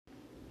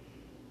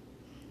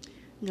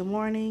Good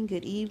morning,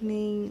 good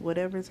evening,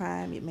 whatever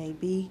time it may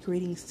be.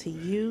 Greetings to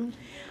you.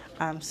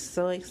 I'm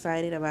so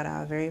excited about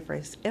our very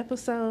first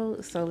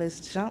episode. So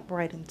let's jump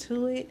right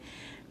into it.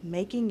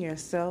 Making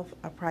yourself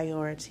a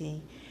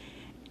priority.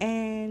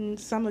 And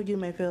some of you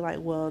may feel like,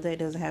 well, that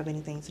doesn't have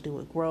anything to do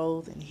with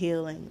growth and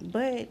healing.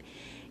 But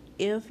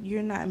if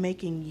you're not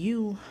making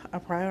you a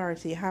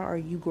priority, how are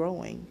you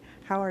growing?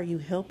 How are you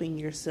helping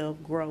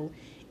yourself grow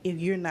if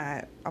you're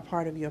not a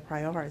part of your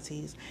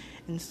priorities?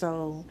 And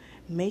so,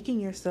 making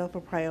yourself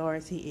a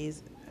priority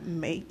is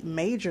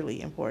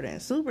majorly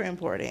important, super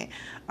important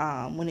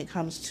when it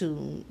comes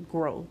to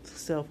growth,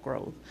 self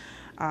growth.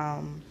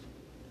 Um,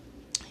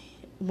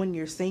 when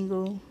you're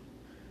single,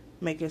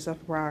 make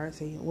yourself a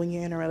priority. When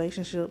you're in a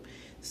relationship,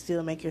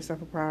 still make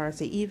yourself a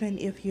priority. Even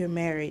if you're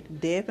married,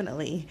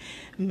 definitely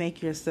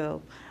make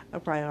yourself a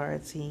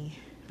priority.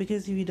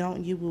 Because if you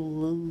don't, you will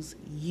lose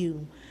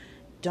you.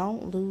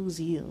 Don't lose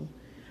you.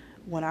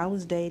 When I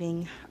was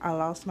dating, I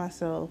lost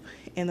myself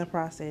in the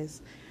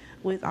process.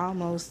 With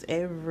almost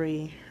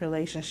every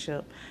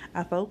relationship,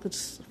 I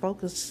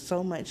focused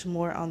so much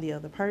more on the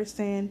other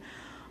person,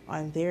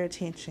 on their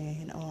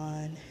attention,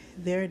 on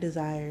their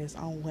desires,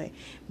 on what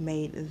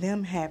made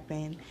them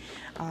happen,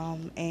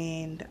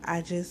 and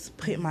I just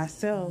put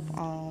myself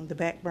on the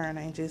back burner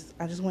and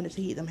I just wanted to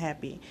keep them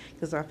happy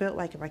because I felt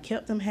like if I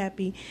kept them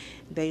happy,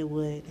 they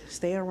would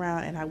stay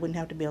around and I wouldn't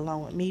have to be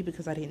alone with me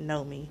because I didn't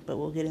know me. But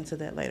we'll get into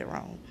that later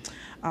on.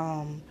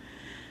 Um,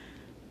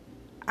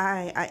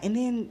 I and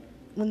then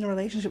when the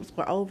relationships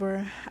were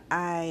over,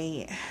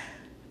 I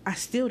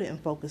still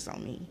didn't focus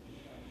on me.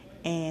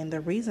 And the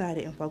reason I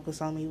didn't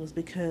focus on me was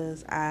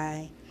because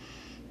I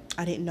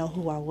didn't know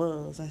who I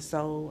was, and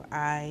so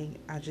I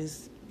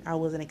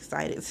wasn't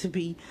excited to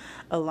be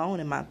alone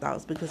in my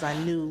thoughts because I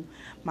knew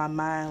my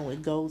mind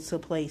would go to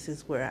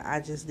places where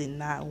I just did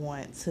not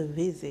want to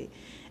visit.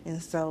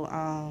 And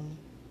so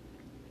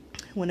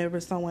whenever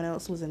someone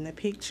else was in the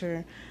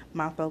picture,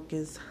 my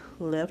focus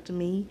left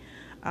me,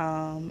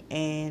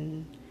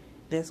 and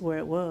that's where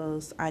it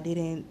was. I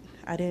didn't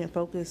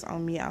focus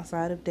on me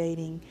outside of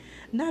dating,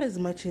 not as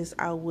much as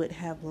I would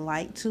have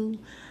liked to.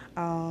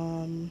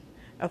 Um,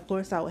 of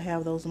course, I would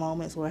have those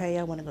moments where, hey,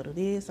 I want to go to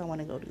this, I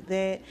want to go to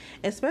that,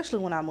 especially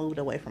when I moved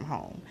away from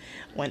home,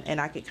 when and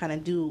I could kind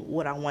of do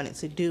what I wanted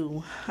to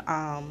do.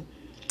 Um,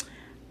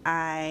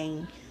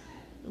 I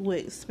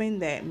would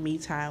spend that me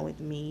time with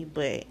me,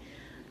 but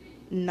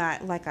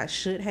not like I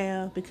should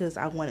have because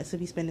I wanted to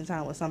be spending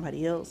time with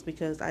somebody else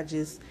because I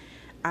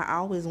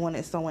always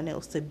wanted someone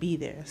else to be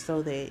there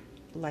so that,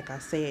 like I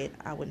said,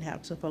 I wouldn't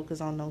have to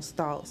focus on those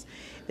thoughts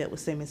that would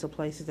send me to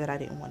places that I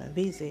didn't want to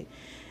visit.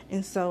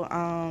 And so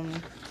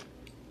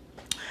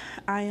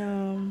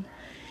I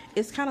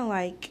it's kind of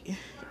like,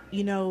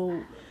 you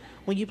know,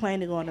 when you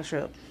plan to go on a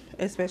trip,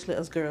 especially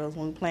us girls,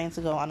 when we plan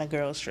to go on a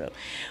girls trip,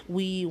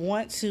 we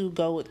want to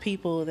go with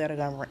people that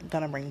are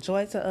gonna bring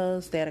joy to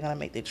us, that are gonna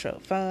make the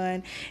trip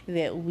fun,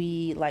 that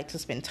we like to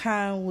spend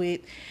time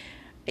with,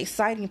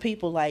 exciting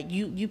people. Like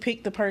you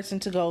pick the person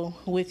to go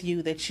with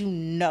you that you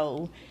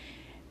know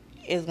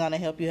is gonna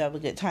help you have a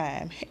good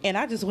time. And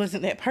I just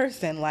wasn't that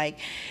person. Like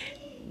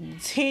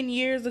 10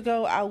 years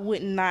ago, I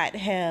would not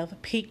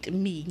have picked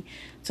me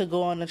to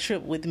go on a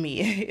trip with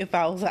me if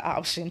I was an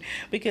option.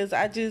 Because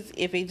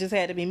if it just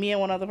had to be me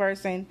and one other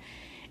person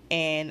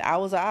and I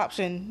was an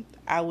option,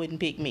 I wouldn't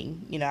pick me.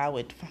 I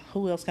would,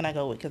 who else can I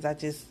go with? Because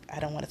I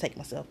don't want to take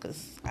myself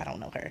because I don't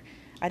know her.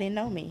 I didn't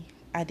know me.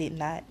 I did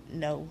not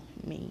know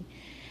me.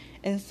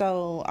 And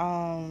so,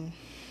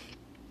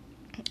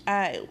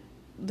 I,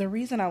 the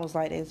reason I was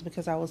like that is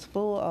because I was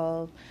full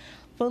of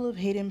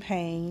hidden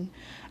pain.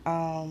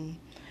 Um,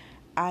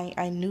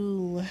 I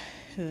knew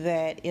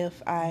that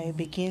if I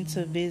began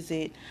to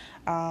visit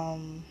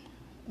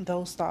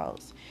those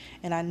thoughts,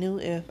 and I knew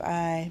if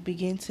I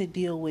began to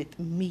deal with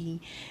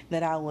me,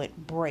 that I would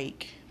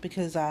break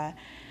because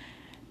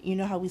you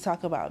know how we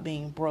talk about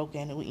being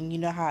broken, and you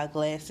know how a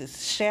glass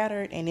is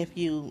shattered, and if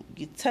you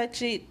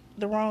touch it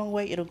the wrong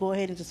way, it'll go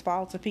ahead and just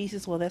fall to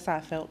pieces. Well, that's how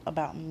I felt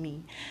about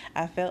me.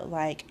 I felt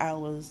like I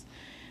was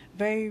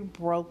very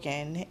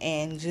broken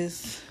and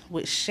just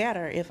would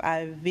shatter if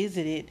I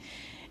visited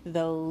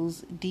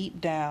those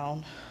deep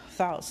down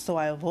thoughts. So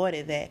I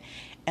avoided that.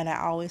 And I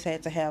always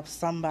had to have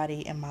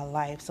somebody in my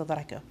life so that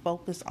I could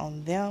focus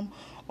on them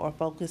or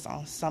focus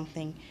on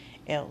something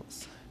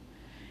else.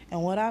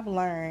 And what I've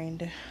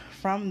learned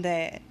from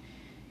that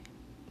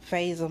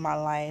phase of my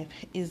life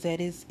is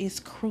that it's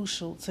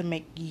crucial to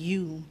make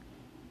you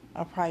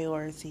a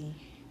priority.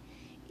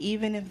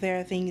 Even if there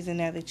are things in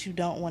there that you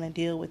don't want to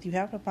deal with, you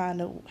have to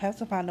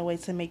find a way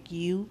to make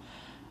you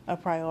a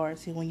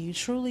priority. When you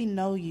truly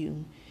know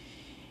you,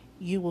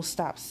 you will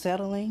stop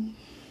settling.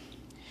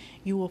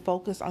 You will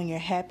focus on your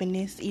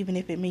happiness, even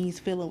if it means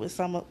dealing with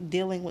some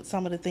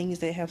of the things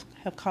that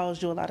have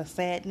caused you a lot of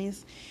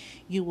sadness.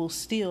 You will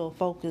still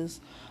focus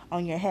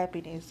on your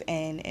happiness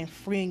and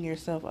freeing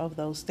yourself of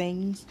those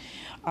things.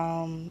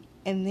 And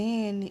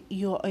then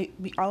you'll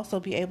also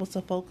be able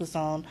to focus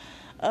on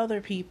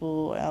other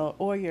people,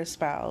 or your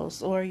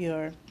spouse or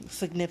your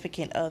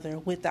significant other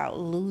without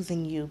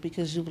losing you,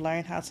 because you've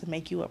learned how to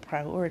make you a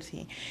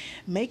priority.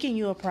 Making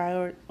you a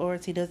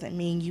priority doesn't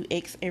mean you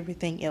X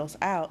everything else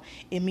out.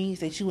 It means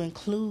that you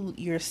include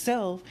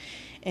yourself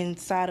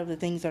inside of the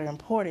things that are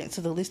important,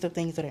 to the list of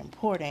things that are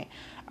important.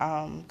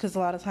 Because a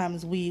lot of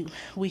times we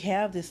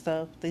have this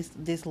stuff,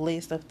 this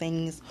list of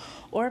things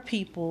or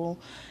people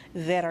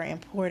that are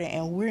important,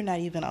 and we're not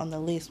even on the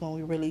list when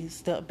we really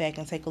step back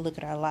and take a look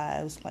at our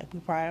lives. Like, we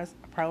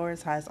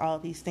prioritize all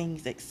these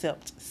things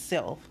except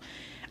self.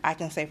 I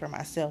can say for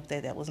myself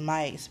that was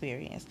my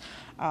experience.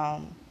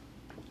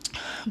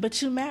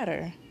 But you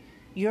matter.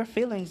 Your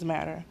feelings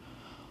matter.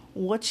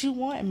 What you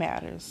want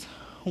matters.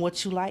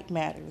 What you like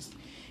matters.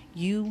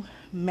 You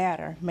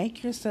matter.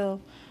 Make yourself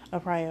a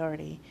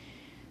priority.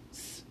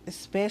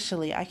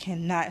 Especially, I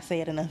cannot say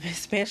it enough,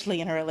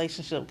 especially in a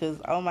relationship, because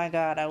oh my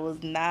God, I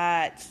was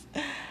not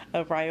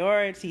a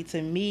priority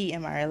to me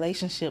in my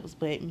relationships.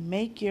 But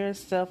make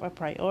yourself a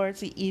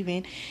priority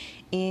even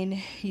in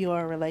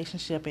your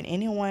relationship. And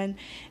anyone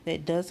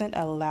that doesn't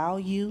allow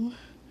you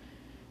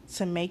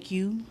to make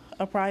you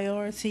a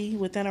priority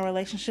within a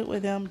relationship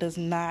with them does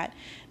not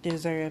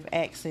deserve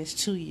access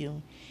to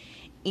you.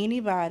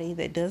 Anybody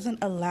that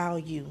doesn't allow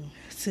you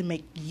to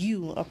make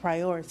you a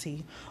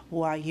priority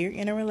while you're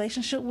in a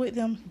relationship with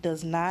them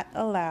does not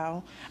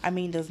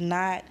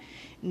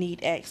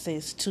need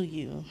access to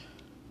you.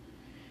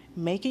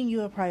 Making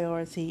you a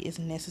priority is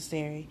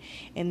necessary.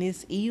 In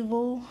this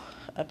evil,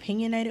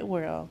 opinionated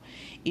world,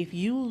 if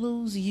you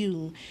lose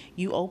you,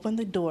 you open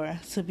the door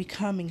to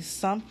becoming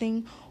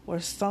something or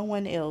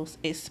someone else,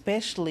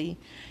 especially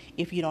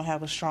if you don't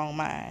have a strong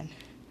mind.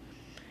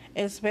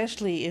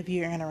 Especially if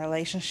you're in a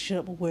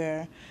relationship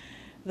where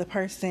the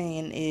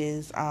person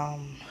is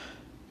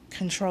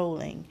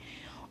controlling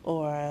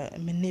or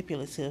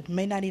manipulative.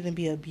 May not even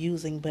be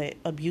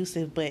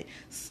abusive, but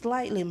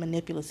slightly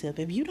manipulative.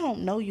 If you don't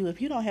know you, if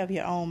you don't have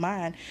your own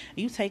mind,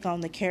 you take on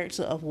the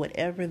character of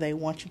whatever they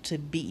want you to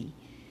be.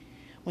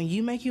 When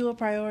you make you a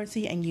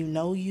priority and you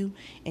know you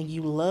and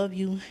you love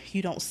you,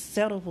 you don't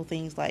settle for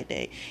things like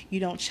that. You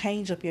don't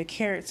change up your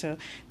character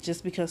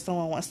just because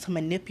someone wants to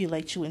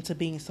manipulate you into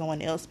being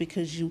someone else,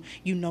 because you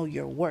know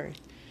your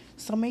worth.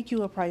 So make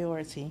you a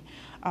priority.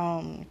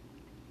 You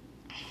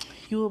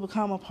will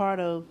become a part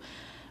of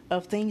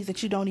things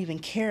that you don't even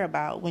care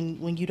about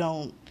when you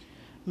don't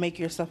make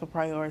yourself a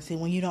priority,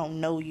 when you don't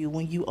know you,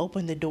 when you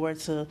open the door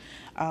to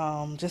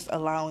just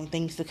allowing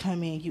things to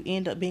come in. You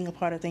end up being a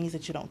part of things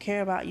that you don't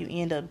care about. You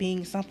end up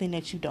being something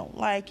that you don't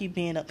like. You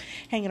end up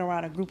hanging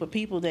around a group of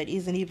people that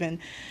isn't even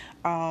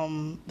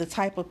the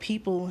type of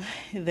people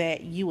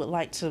that you would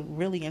like to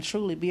really and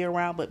truly be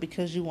around, but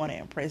because you want to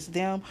impress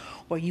them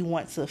or you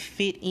want to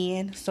fit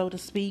in, so to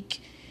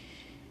speak,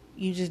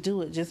 you just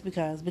do it just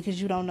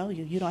because you don't know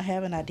you. You don't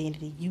have an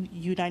identity.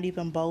 You're not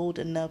even bold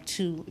enough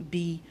to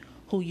be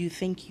who you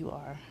think you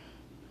are.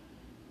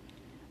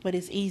 But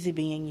it's easy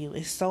being you.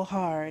 It's so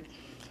hard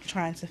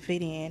trying to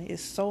fit in.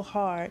 It's so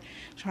hard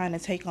trying to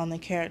take on the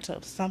character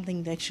of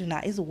something that you're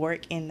not. It's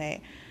work in that.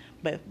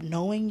 But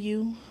knowing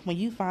you, when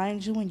you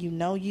find you and you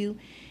know you,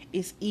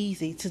 it's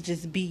easy to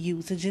just be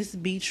you, to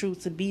just be true,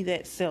 to be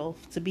that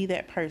self, to be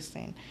that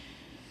person.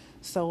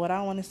 So what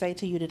I want to say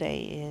to you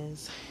today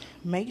is,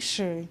 make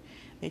sure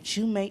that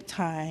you make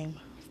time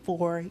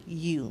for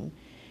you.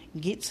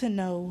 Get to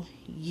know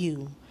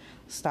you.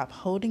 Stop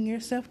holding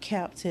yourself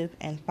captive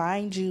and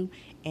find you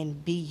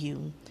and be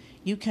you.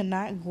 You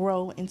cannot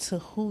grow into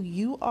who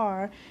you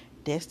are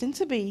destined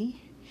to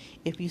be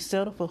if you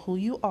settle for who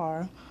you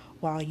are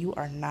while you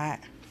are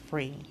not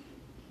free.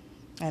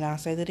 And I'll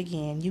say that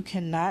again. You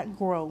cannot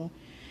grow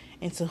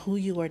into who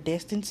you are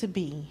destined to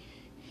be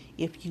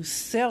if you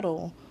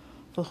settle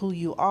for who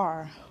you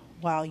are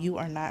while you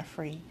are not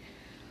free.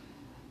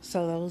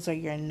 So those are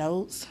your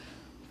notes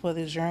for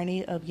the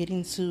journey of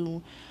getting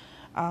to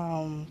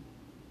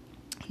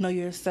know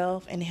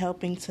yourself and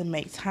helping to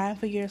make time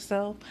for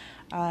yourself.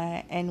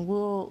 And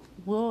we'll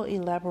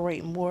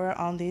elaborate more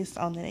on this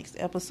on the next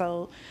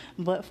episode.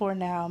 But for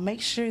now,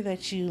 make sure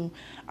that you,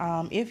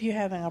 if you're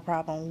having a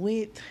problem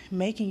with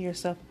making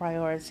yourself a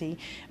priority,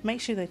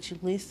 make sure that you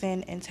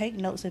listen and take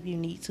notes if you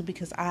need to,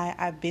 because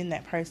I've been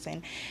that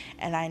person,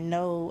 and I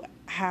know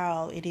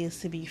how it is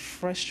to be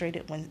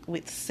frustrated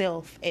with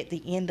self at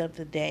the end of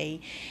the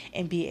day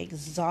and be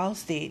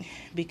exhausted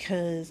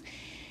because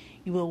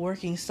you were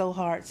working so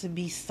hard to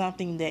be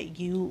something that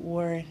you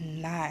were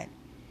not.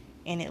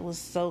 And it was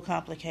so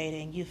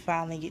complicated, and you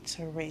finally get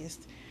to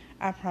rest.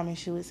 I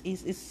promise you,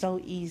 it's so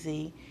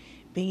easy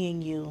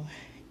being you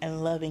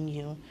and loving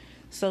you.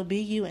 So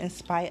be you in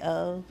spite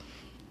of,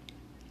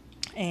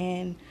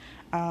 and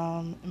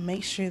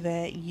make sure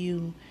that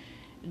you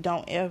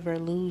don't ever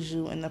lose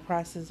you in the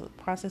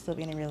process of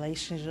any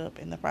relationship,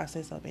 in the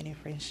process of any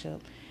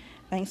friendship.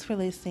 Thanks for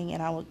listening,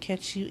 and I will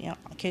catch you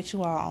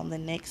all on the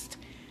next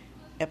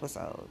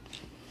episode.